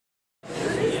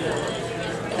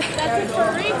That's a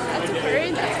furry. That's a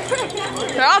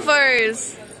furry. They're all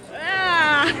furs.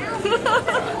 Ah.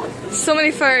 So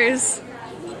many furs.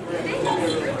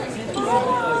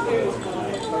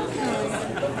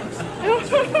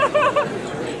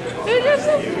 They're just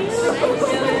so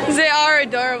cute. They are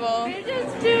adorable. They're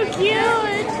just too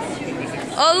cute.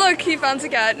 Oh look, he found a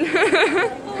cat. I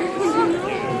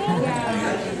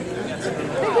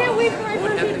can't wait for my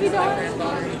first baby dog.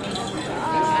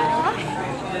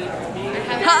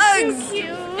 Hugs! So cute.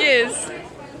 Yes.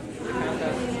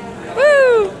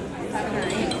 Woo!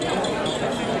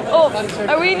 Oh,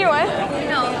 are we in your way?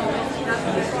 No.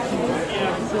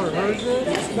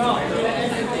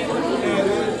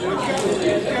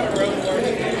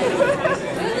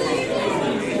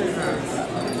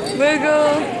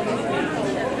 Wiggle.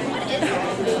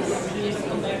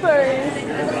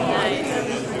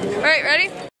 Alright, ready?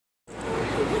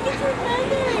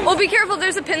 Oh, be careful,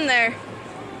 there's a pin there.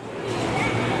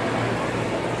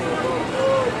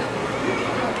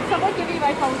 Someone give me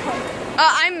my phone quick.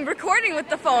 I'm recording with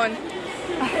the phone.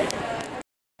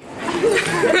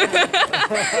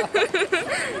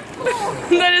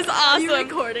 That is awesome. Are you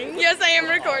recording? Yes, I am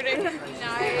recording.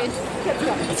 Nice.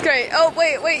 It's great. Oh,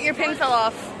 wait, your pin fell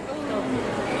off.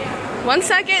 1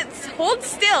 second. Hold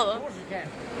still.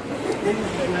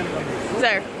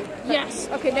 There. Yes.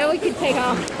 Okay, now we can take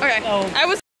off. Okay. Oh. I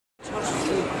was.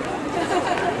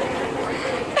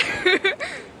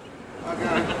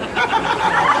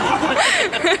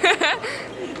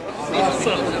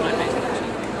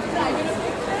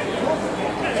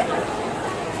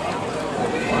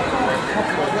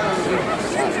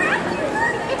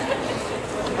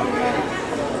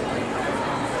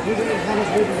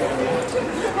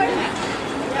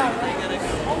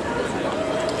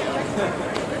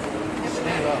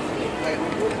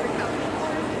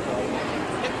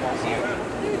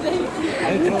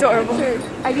 Adorable.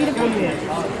 I need a picture.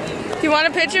 Do you want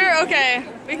a picture? Okay,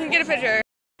 we can get a picture.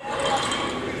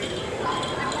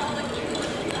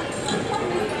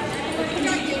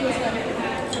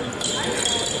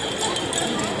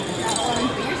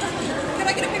 Can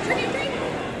I get a picture, Henry?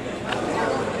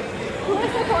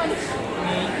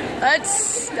 Let's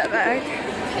step back.